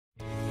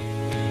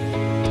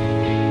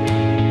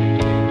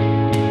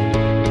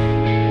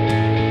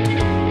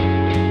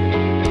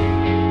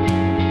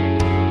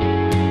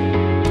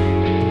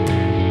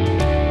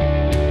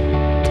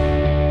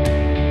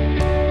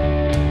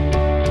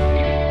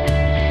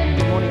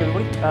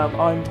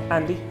I'm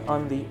Andy.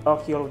 I'm the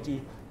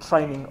Archaeology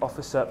Training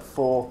Officer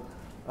for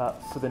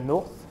the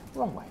North.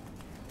 Wrong way.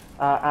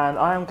 And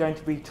I am going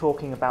to be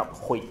talking about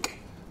Hoyk.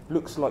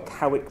 Looks like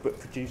Howick but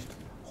produced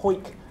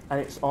Hoyk,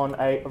 and it's on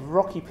a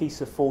rocky piece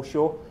of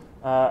foreshore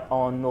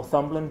on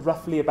Northumberland,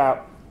 roughly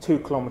about 2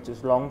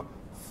 kilometres long,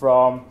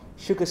 from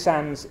Sugar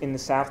Sands in the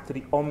south to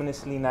the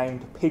ominously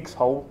named Pig's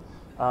Hole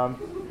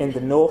in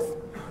the north.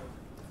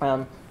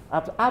 I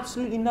have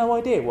absolutely no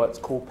idea why it's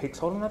called Pig's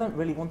Hole, and I don't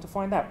really want to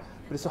find out,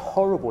 but it's a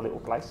horrible little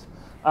place.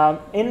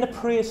 In the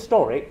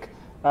prehistoric,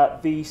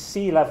 the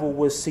sea level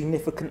was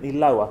significantly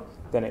lower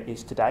than it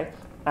is today,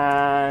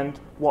 and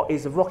what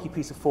is a rocky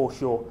piece of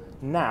foreshore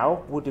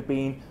now would have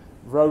been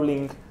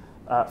rolling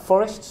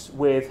forests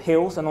with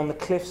hills, and on the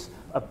cliffs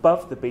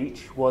above the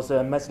beach was a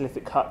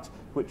Mesolithic hut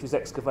which was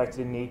excavated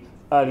in the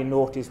early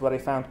noughties, where they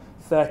found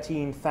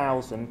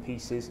 13,000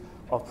 pieces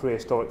of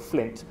prehistoric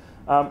flint.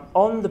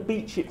 On the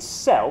beach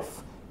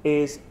itself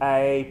is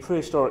a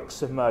prehistoric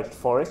submerged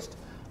forest,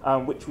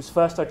 which was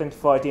first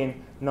identified in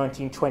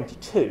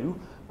 1922,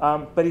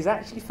 but is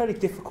actually fairly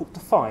difficult to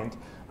find.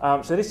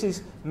 So this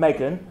is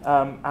Megan,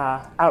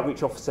 our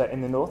outreach officer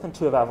in the north, and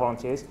 2 of our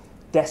volunteers,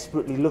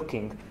 desperately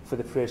looking for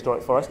the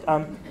prehistoric forest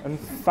and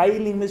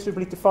failing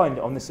miserably to find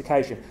it on this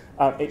occasion.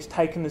 It's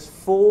taken us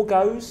 4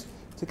 goes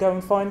to go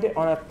and find it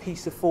on a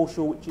piece of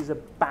foreshore which is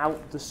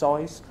about the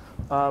size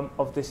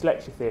of this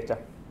lecture theatre.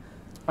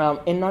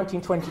 In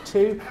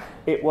 1922,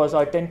 it was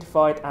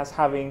identified as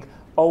having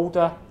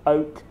alder,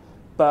 oak,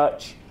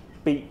 birch,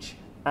 beech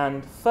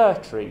and fir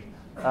tree,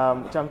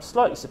 which I'm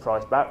slightly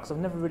surprised about because I've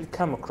never really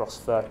come across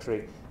fir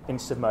tree in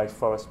submerged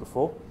forest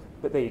before,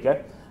 but there you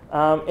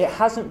go. It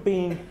hasn't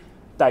been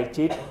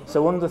dated,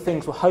 so one of the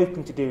things we're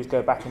hoping to do is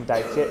go back and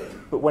date it,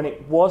 but when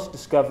it was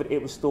discovered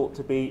it was thought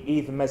to be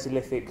either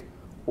Mesolithic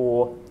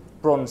or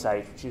Bronze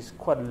Age, which is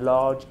quite a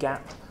large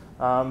gap,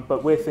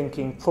 but we're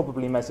thinking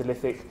probably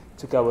Mesolithic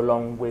to go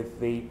along with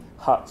the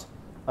hut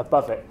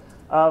above it.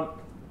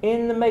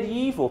 In the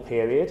medieval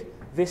period,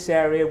 this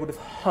area would have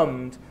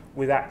hummed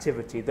with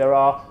activity. There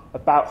are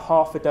about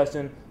half a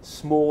dozen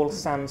small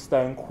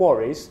sandstone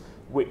quarries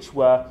which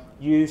were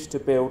used to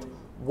build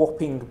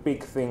whopping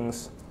big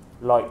things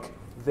like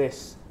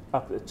this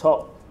up at the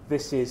top.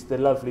 This is the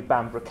lovely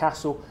Bamborough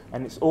Castle,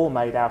 and it's all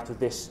made out of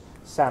this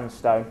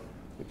sandstone,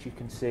 which you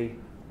can see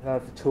the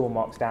tool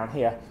marks down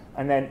here.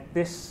 And then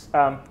this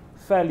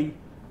fairly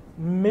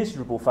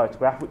miserable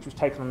photograph, which was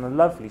taken on a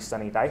lovely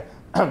sunny day,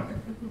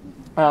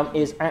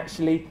 is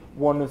actually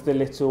one of the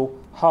little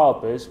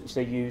harbours which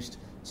they used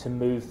to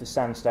move the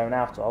sandstone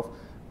out of.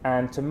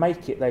 And to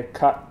make it, they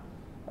cut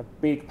a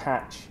big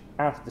patch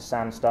out of the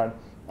sandstone,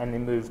 and they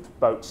moved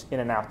boats in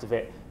and out of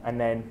it, and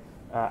then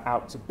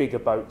out to bigger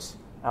boats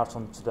out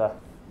onto the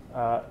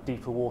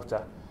deeper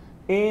water.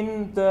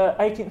 In the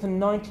 18th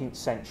and 19th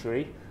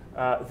century,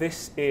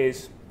 this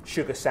is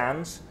Sugar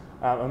Sands,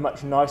 a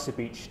much nicer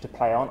beach to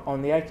play on.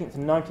 On the 18th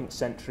and 19th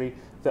century,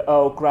 the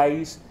Earl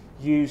Greys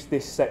used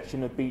this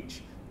section of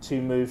beach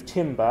to move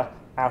timber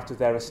out of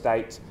their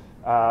estate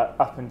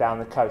up and down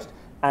the coast.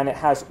 And it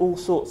has all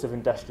sorts of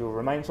industrial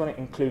remains on it,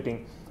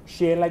 including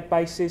shear leg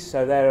bases,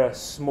 so they're a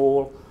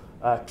small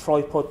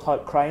tripod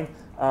type crane,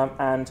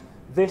 and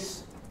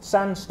this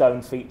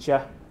sandstone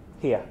feature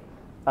here,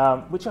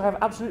 which I have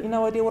absolutely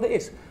no idea what it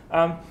is.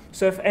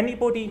 So if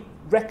anybody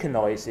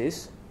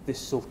recognises this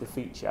sort of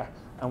feature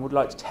and would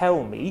like to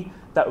tell me,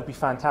 that would be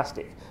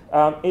fantastic.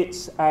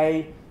 It's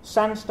a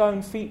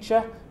sandstone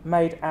feature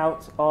made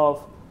out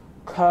of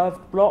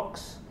curved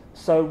blocks,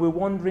 so we're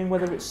wondering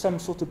whether it's some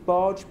sort of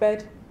barge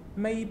bed,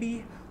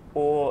 maybe,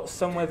 or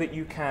somewhere that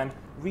you can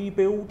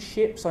rebuild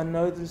ships. I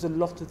know there's a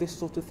lot of this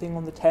sort of thing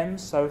on the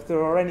Thames, so if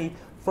there are any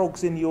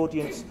frogs in the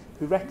audience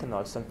who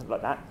recognise something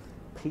like that,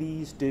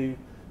 please do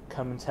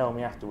come and tell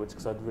me afterwards,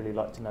 because I'd really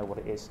like to know what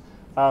it is.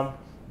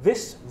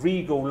 This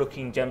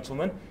regal-looking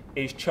gentleman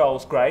is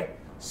Charles Grey,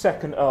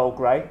 2nd Earl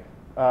Grey,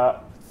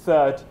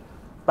 3rd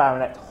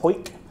Baronet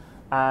Hoyk,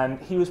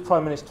 and he was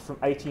Prime Minister from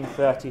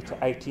 1830 to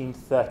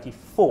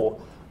 1834.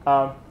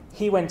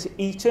 He went to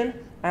Eton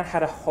and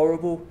had a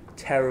horrible,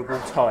 terrible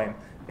time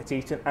at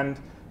Eton, and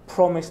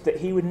promised that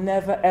he would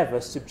never ever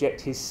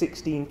subject his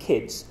 16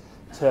 kids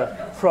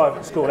to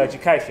private school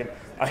education.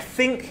 I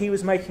think he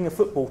was making a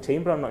football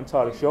team, but I'm not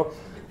entirely sure.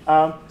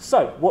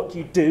 So what do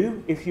you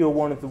do if you're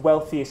one of the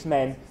wealthiest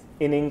men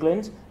in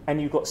England and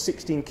you've got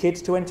 16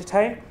 kids to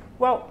entertain?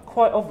 Well,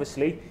 quite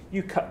obviously,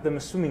 you cut them a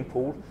swimming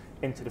pool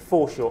into the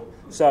foreshore.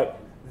 So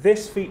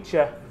this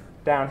feature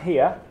down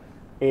here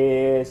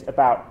is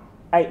about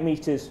 8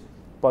 metres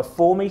by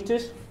 4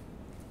 metres,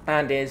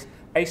 and is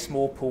a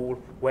small pool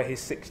where his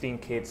 16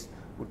 kids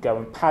would go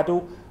and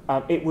paddle.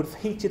 It would have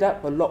heated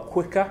up a lot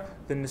quicker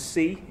than the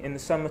sea in the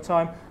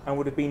summertime, and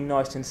would have been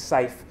nice and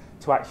safe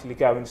to actually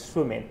go and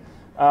swim in.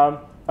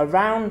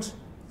 Around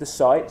the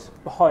site,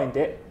 behind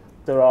it,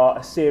 there are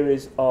a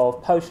series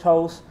of post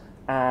holes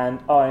and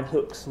iron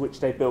hooks which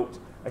they built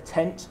a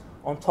tent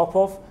on top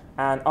of,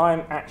 and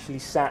I'm actually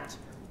sat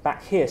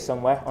back here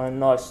somewhere on a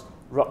nice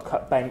rock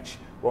cut bench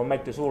while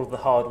Meg does all of the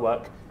hard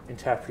work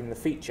interpreting the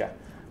feature.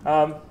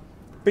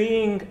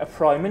 being a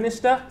Prime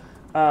Minister,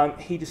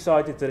 he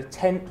decided that a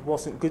tent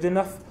wasn't good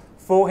enough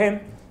for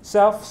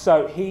himself,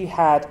 so he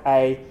had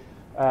a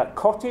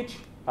cottage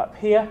up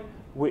here,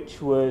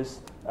 which was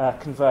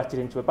converted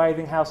into a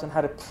bathing house and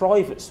had a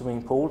private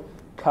swimming pool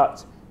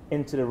cut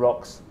into the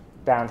rocks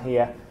down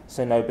here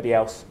so nobody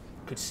else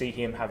could see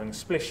him having a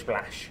splish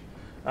splash.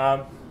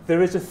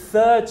 There is a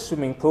third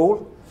swimming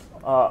pool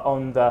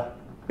on the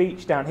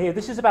beach down here.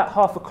 This is about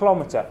half a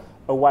kilometre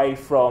away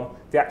from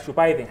the actual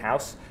bathing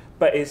house,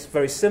 but is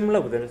very similar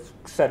with a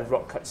set of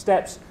rock cut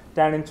steps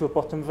down into the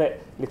bottom of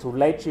it, little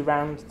ledge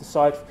around the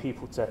side for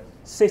people to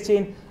sit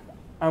in.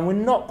 And we're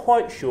not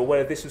quite sure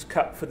whether this was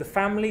cut for the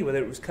family, whether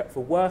it was cut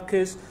for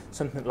workers,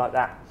 something like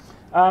that.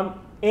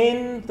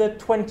 In the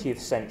 20th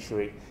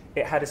century,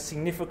 it had a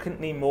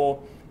significantly more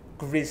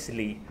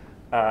grisly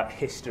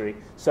history.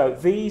 So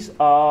these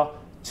are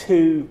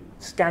two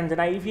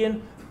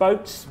Scandinavian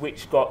boats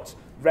which got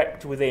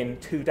wrecked within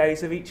 2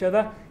 days of each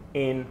other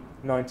in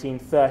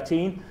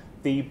 1913.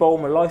 The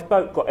Bulmer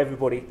lifeboat got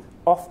everybody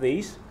off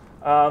these.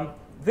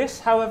 This,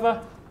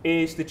 however,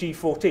 is the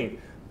G14.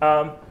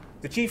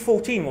 The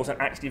G14 wasn't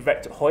actually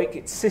wrecked at Hawick.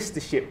 Its sister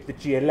ship, the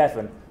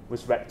G11,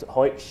 was wrecked at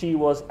Hawick. She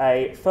was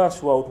a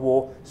First World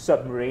War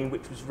submarine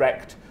which was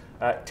wrecked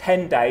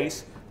 10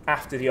 days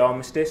after the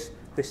armistice.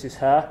 This is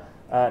her,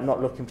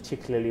 not looking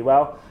particularly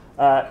well.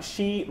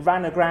 She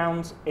ran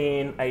aground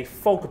in a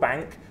fog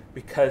bank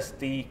because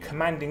the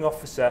commanding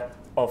officer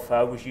of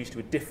her was used to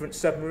a different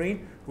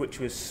submarine, which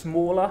was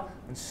smaller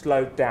and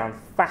slowed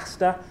down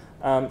faster.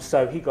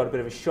 So he got a bit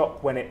of a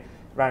shock when it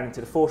ran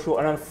into the foreshore.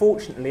 And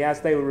unfortunately,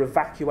 as they were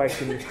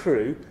evacuating the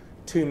crew,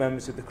 2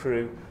 members of the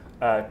crew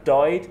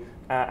died,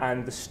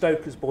 and the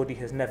stoker's body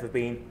has never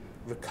been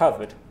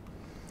recovered.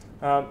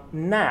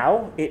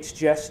 Now it's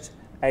just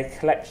a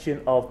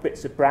collection of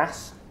bits of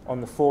brass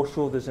on the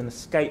foreshore. There's an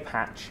escape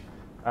hatch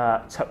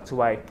tucked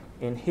away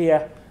in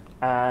here,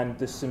 and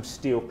there's some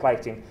steel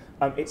plating.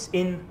 It's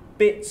in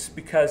bits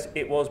because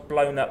it was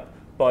blown up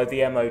by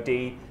the MOD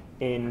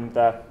in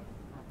the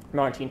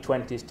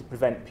 1920s to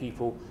prevent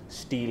people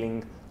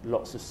stealing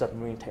lots of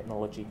submarine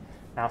technology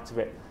out of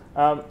it.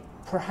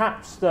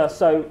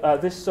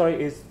 This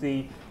is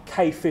the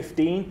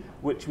K-15,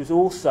 which was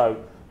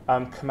also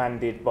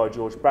commanded by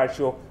George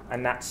Bradshaw,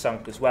 and that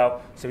sunk as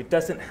well. So it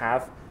doesn't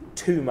have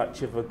too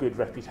much of a good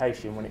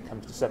reputation when it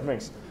comes to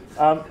submarines.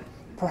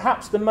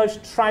 Perhaps the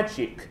most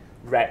tragic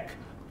wreck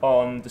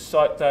on the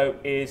site, though,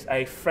 is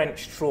a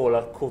French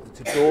trawler called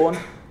the Dawn,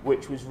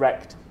 which was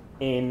wrecked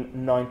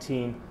in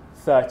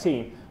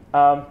 1913.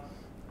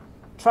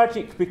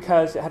 Tragic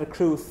because it had a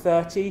crew of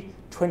 30,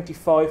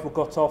 25 were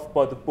got off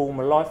by the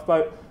Bulmer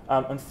lifeboat.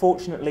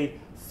 Unfortunately,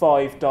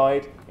 5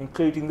 died,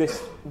 including this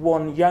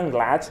one young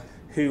lad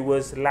who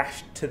was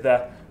lashed to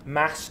the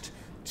mast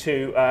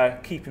to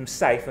keep him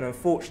safe, and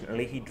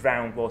unfortunately he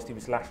drowned whilst he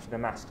was lashed to the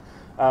mast.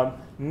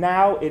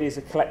 Now it is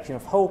a collection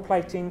of hull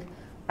plating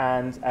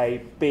and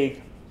a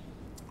big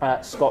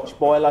Scotch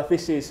boiler.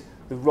 This is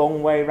the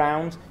wrong way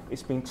round.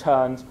 It's been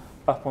turned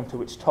up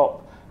onto its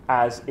top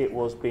as it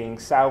was being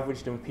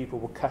salvaged and people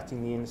were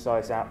cutting the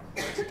insides out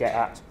to get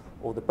at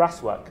all the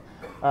brasswork.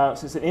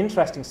 So it's an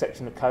interesting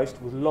section of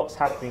coast with lots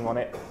happening on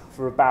it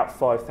for about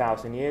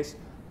 5,000 years.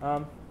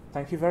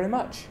 Thank you very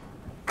much.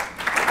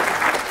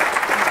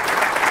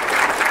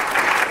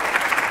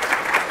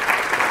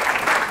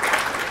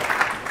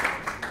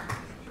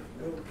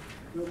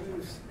 We'll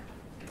move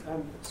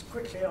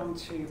quickly on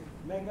to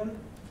Megan,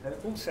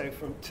 also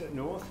from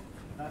North,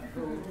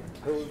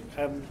 who'll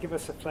give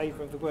us a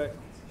flavour of the work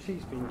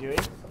she's been doing,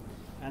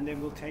 and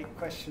then we'll take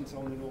questions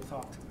on the North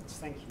afterwards.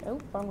 Thank you. Oh,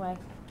 wrong way.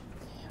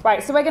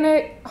 Right, so we're going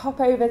to hop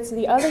over to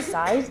the other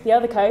side, the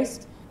other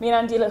coast. Me and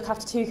Andy look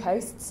after 2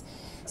 coasts,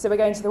 so we're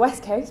going to the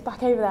west coast,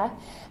 back over there,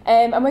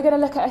 and we're going to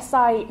look at a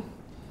site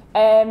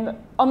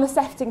on the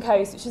Sefton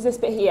coast, which is this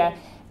bit here,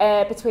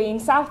 between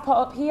Southport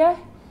up here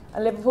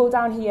and Liverpool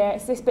down here.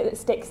 It's this bit that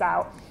sticks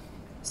out.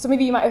 Some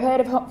of you might have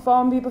heard of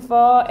Formby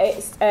before.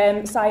 It's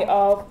a site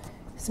of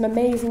some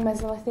amazing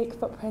Mesolithic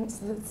footprints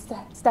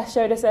that Steph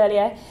showed us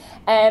earlier.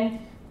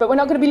 But we're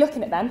not going to be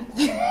looking at them.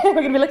 We're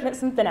going to be looking at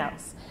something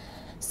else.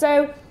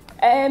 So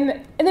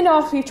in the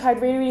north, we've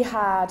tried really, really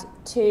hard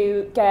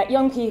to get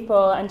young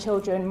people and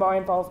children more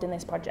involved in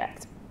this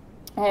project.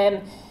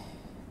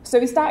 So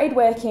we started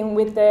working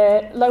with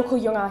the local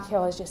Young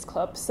Archaeologists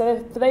Club.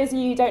 So for those of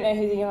you who don't know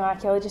who the Young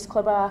Archaeologists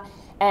Club are,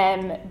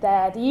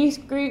 they're the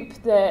youth group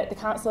that the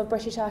Council of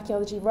British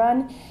Archaeology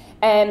run.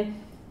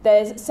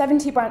 There's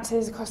 70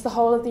 branches across the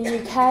whole of the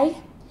UK,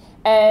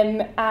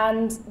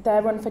 and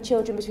they're run for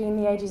children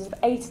between the ages of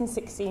 8 and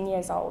 16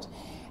 years old.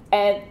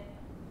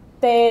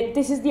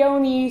 This is the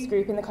only youth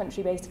group in the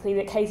country, basically,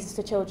 that caters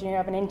for children who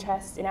have an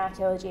interest in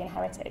archaeology and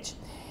heritage.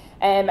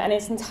 And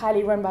it's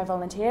entirely run by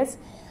volunteers.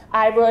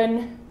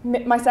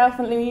 Myself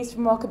and Louise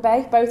from Walker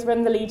Bay both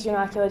run the Leeds Young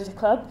Archaeologists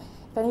Club.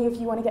 If any of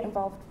you want to get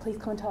involved, please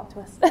come and talk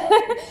to us,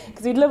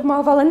 because we'd love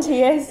more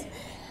volunteers.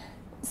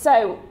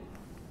 So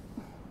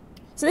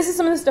So this is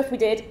some of the stuff we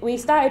did. We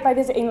started by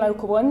visiting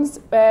local ones.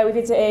 We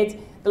visited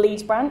the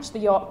Leeds branch, the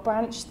York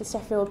branch, the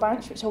Sheffield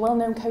branch, which are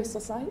well-known coastal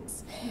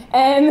sites,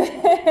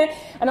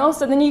 and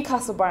also the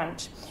Newcastle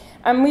branch.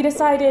 And we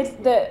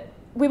decided that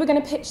we were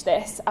going to pitch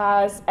this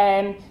as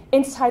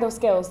intertidal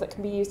skills that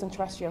can be used on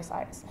terrestrial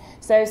sites.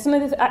 So some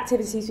of the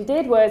activities we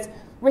did was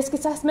risk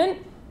assessment.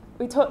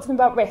 We talked to them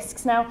about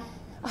risks. Now,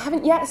 I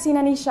haven't yet seen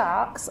any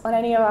sharks on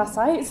any of our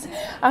sites.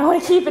 I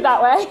want to keep it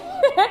that way.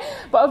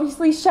 But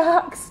obviously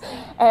sharks,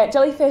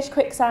 jellyfish,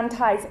 quicksand,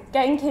 tides,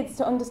 getting kids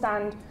to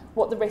understand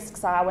what the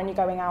risks are when you're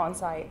going out on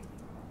site.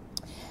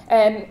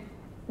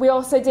 We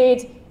also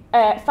did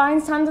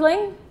fines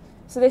handling.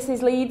 So this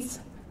is Leeds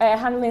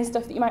handling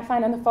stuff that you might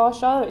find on the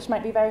foreshore, which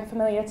might be very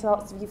familiar to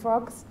lots of you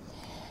frogs.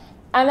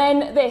 And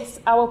then this,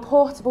 our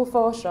portable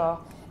foreshore.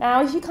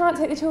 Now, if you can't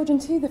take the children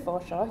to the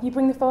foreshore, you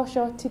bring the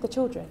foreshore to the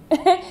children.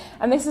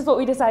 And this is what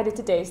we decided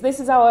to do. So this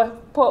is our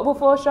portable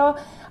foreshore,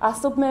 our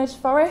submerged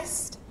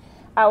forest,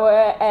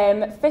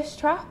 our fish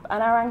trap,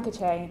 and our anchor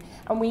chain.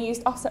 And we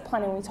used offset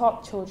planning. We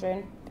taught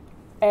children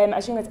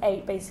as young as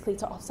 8, basically,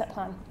 to offset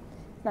plan.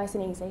 Nice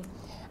and easy.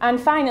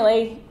 And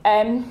finally,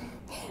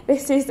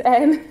 this is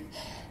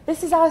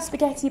our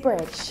spaghetti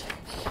bridge.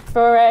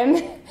 For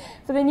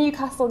the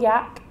Newcastle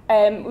Yak,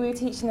 we were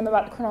teaching them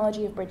about the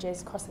chronology of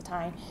bridges across the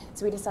Tyne,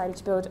 so we decided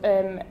to build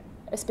a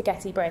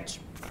spaghetti bridge.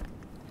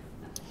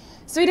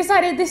 So we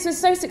decided this was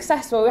so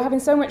successful, we were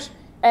having so much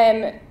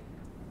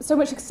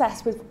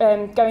success with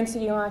going to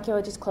young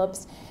archaeologist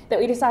clubs, that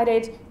we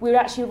decided we would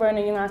actually run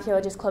a young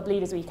archaeologist club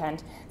leaders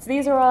weekend. So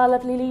these are all our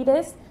lovely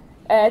leaders.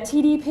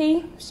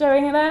 TDP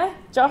showing it there,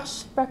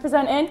 Josh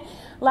representing,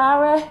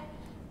 Lara,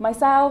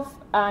 myself,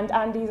 and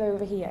Andy's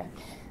over here.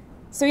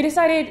 So we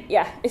decided,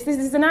 this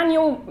is an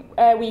annual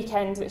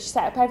weekend that's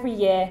set up every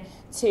year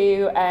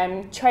to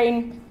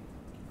train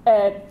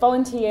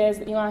volunteers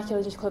at the Young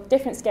Archaeologist Club,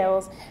 different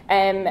skills,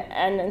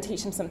 and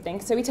teach them something.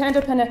 So we turned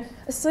up on a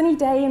sunny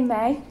day in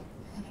May.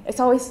 It's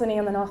always sunny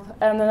in the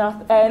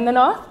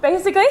north,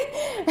 basically.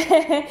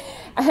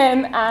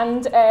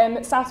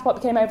 And Southport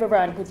became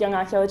overrun with young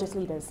archaeologist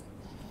leaders.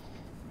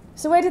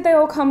 So where did they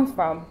all come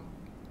from?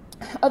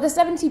 Of the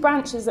 70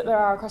 branches that there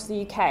are across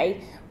the UK,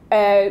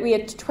 we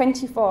had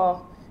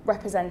 24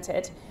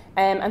 represented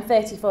and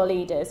 34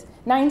 leaders.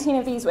 19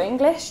 of these were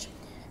English,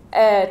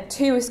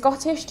 2 were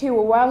Scottish, 2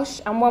 were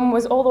Welsh, and 1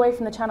 was all the way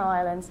from the Channel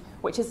Islands,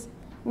 which is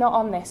not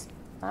on this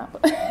map.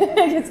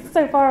 It's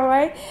so far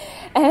away.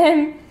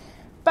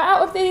 But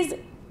out of these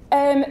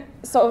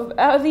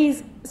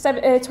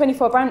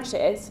 24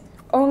 branches,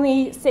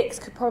 only 6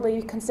 could probably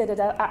be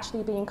considered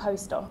actually being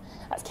coastal.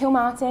 That's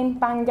Kilmartin,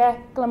 Bangor,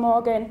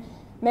 Glamorgan,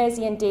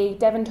 Mersey and Dee,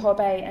 Devon,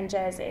 Torbay and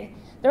Jersey.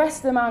 The rest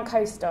of them aren't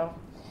coastal.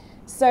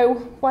 So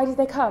why did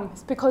they come?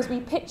 It's because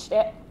we pitched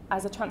it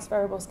as a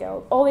transferable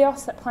skill. All the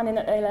offset planning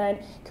that they learn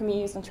can be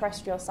used on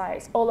terrestrial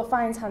sites. All the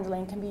fines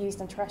handling can be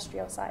used on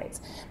terrestrial sites.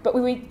 But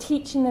we were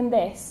teaching them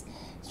this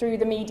through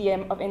the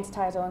medium of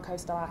intertidal and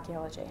coastal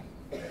archaeology.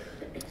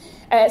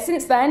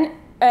 Since then,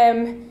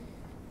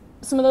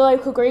 some of the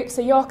local groups,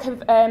 so York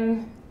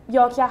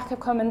Yak have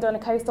come and done a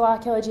coastal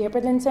archaeology at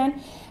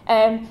Bridlington,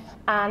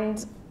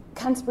 and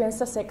Canterbury and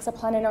Sussex are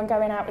planning on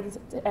going out with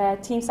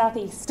Team South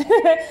East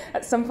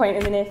at some point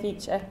in the near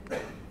future.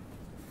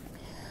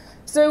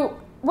 So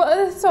what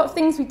are the sort of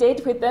things we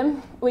did with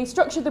them? We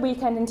structured the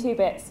weekend in 2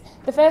 bits.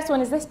 The first one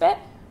is this bit,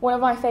 one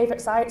of my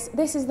favourite sites.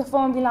 This is the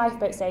Formby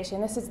Lifeboat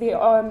Station. This is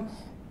the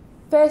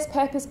first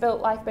purpose-built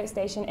lifeboat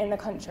station in the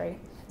country,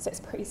 so it's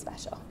pretty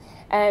special.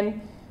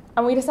 And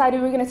we decided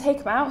we were going to take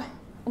them out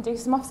and do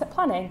some offset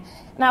planning.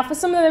 Now, for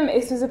some of them,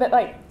 this was a bit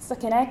like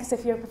sucking eggs.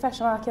 If you're a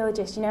professional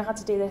archaeologist, you know how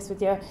to do this with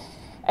your,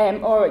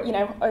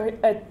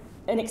 an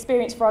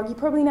experienced frog, you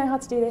probably know how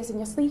to do this in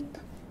your sleep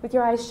with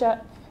your eyes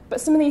shut.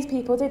 But some of these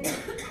people didn't.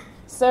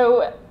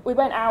 So we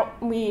went out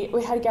and we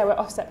had a go at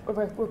offset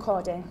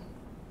recording.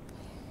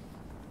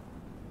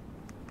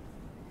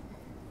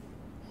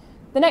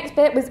 The next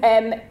bit was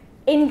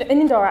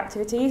indoor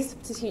activities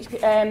to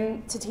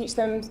teach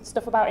them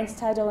stuff about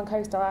intertidal and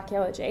coastal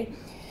archaeology.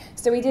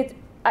 So we did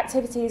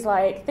activities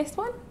like this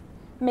one,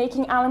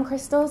 making alum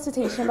crystals to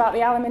teach them about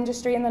the alum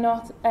industry in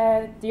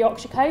the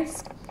Yorkshire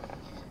coast.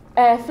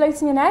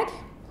 Floating an egg,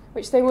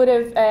 which they would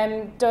have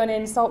done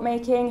in salt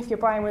making. If your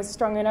brine was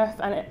strong enough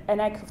and an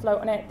egg could float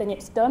on it, then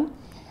it's done.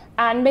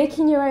 And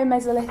making your own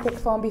Mesolithic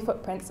Formby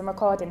footprints and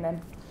recording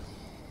them.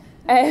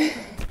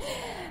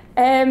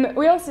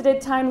 We also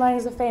did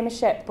timelines of famous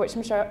ships, which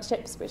I'm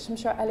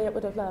sure Elliot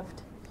would have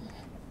loved.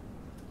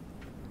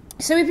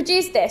 So we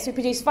produced this. We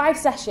produced 5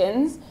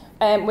 sessions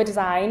were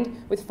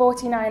designed with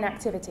 49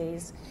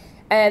 activities.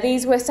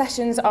 These were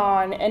sessions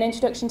on an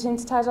introduction to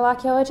intertidal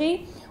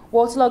archaeology,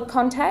 waterlogged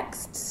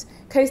contexts,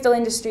 coastal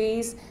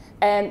industries,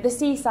 the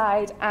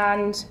seaside,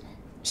 and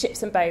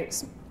ships and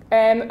boats.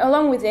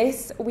 Along with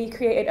this, we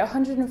created a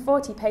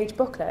 140-page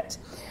booklet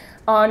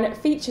on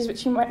features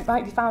which you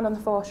might be found on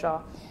the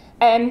foreshore.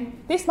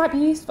 This might be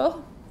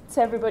useful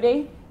to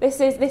everybody.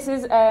 This is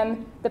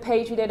the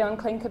page we did on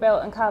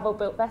clinker-built and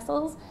carvel-built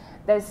vessels.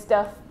 There's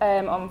stuff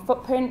on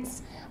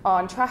footprints,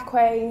 on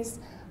trackways,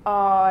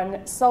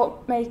 on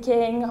salt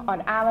making,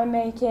 on alum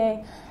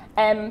making,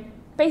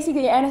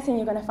 basically anything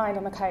you're going to find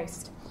on the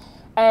coast.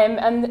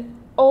 And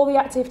all the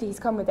activities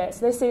come with it.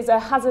 So this is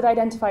hazard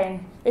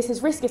identifying. This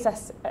is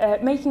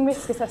making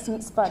risk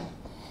assessments fun,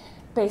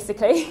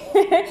 basically.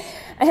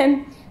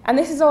 And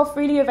this is all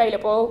freely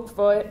available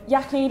for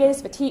YAC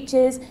leaders, for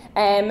teachers,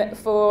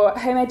 for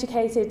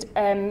home-educated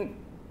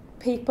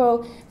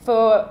people,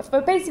 for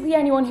basically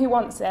anyone who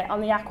wants it on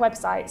the YAC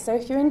website. So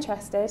if you're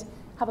interested,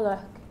 have a look.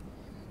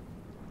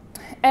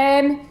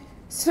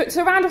 So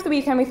to round off the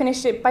weekend, we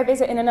finished it by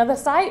visiting another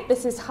site.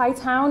 This is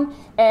Hightown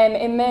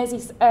in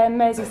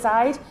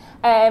Merseyside,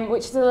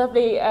 which is a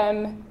lovely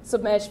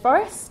submerged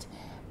forest,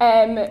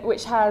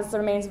 which has the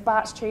remains of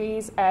birch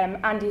trees.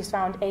 Andy's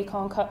found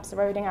acorn cups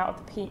eroding out of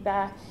the peat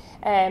there.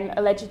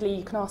 Allegedly,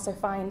 you can also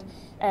find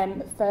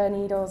fir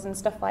needles and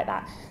stuff like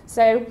that.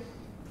 So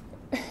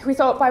we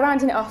thought by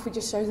rounding it off, we'd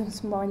just show them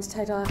some more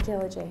intertidal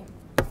archaeology.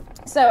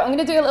 So I'm going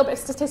to do a little bit of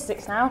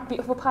statistics now.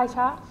 Beautiful pie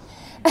chart.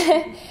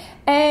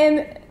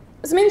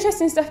 Some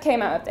interesting stuff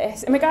came out of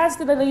this. In regards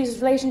to the leaders'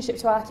 relationship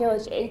to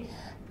archaeology,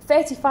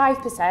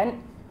 35%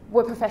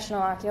 were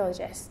professional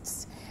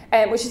archaeologists,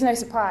 which is no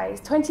surprise.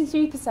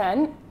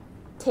 23%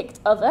 ticked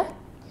other,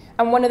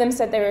 and one of them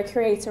said they were a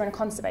curator and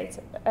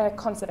a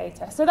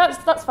conservator. So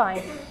that's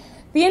fine.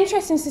 The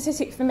interesting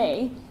statistic for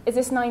me is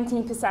this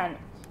 19%.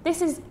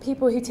 This is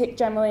people who tick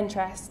general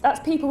interest. That's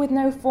people with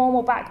no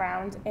formal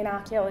background in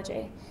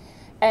archaeology,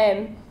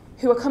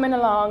 who are coming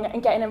along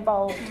and getting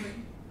involved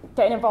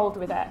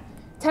with it.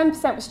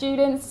 10% were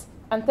students,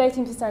 and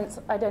 13%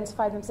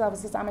 identified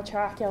themselves as amateur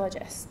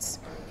archaeologists.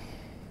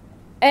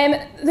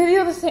 The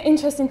other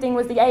interesting thing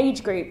was the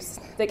age groups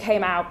that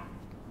came out.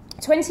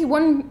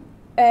 21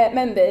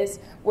 members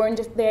were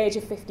under the age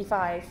of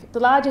 55.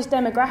 The largest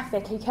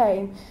demographic who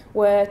came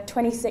were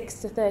 26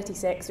 to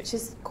 36, which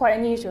is quite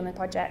unusual in the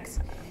projects.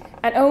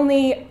 And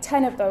only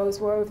 10 of those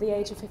were over the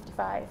age of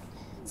 55.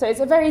 So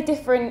it's a very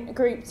different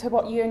group to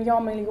what you're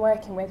normally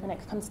working with when it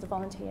comes to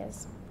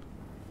volunteers.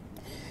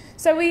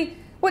 So we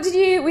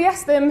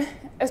asked them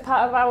as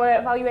part of our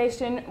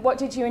evaluation, what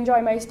did you enjoy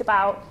most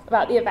about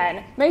the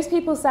event? Most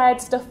people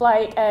said stuff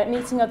like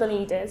meeting other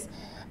leaders,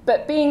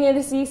 but being near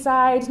the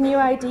seaside, new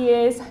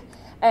ideas,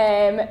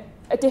 a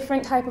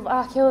different type of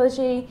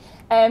archaeology.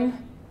 I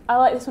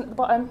like this one at the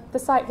bottom, the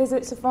site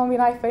visits to Formby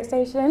Lifeboat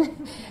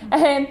Station,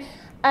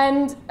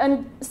 and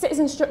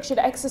citizen-structured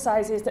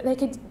exercises that they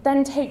could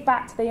then take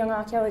back to the young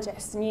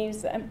archaeologists and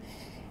use them.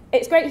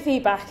 It's great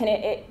feedback, and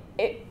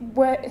it's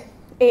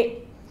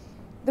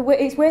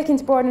working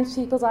to broaden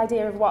people's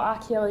idea of what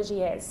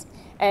archaeology is,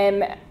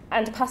 and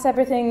pass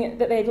everything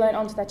that they've learnt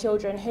on to their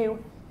children, who,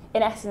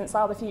 in essence,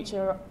 are the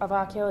future of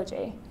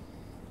archaeology.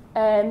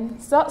 So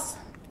that's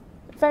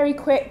a very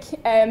quick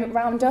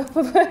roundup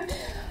of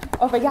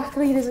a YAC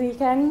Leaders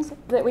Weekend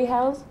that we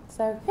held.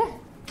 So, yeah,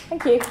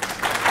 thank you.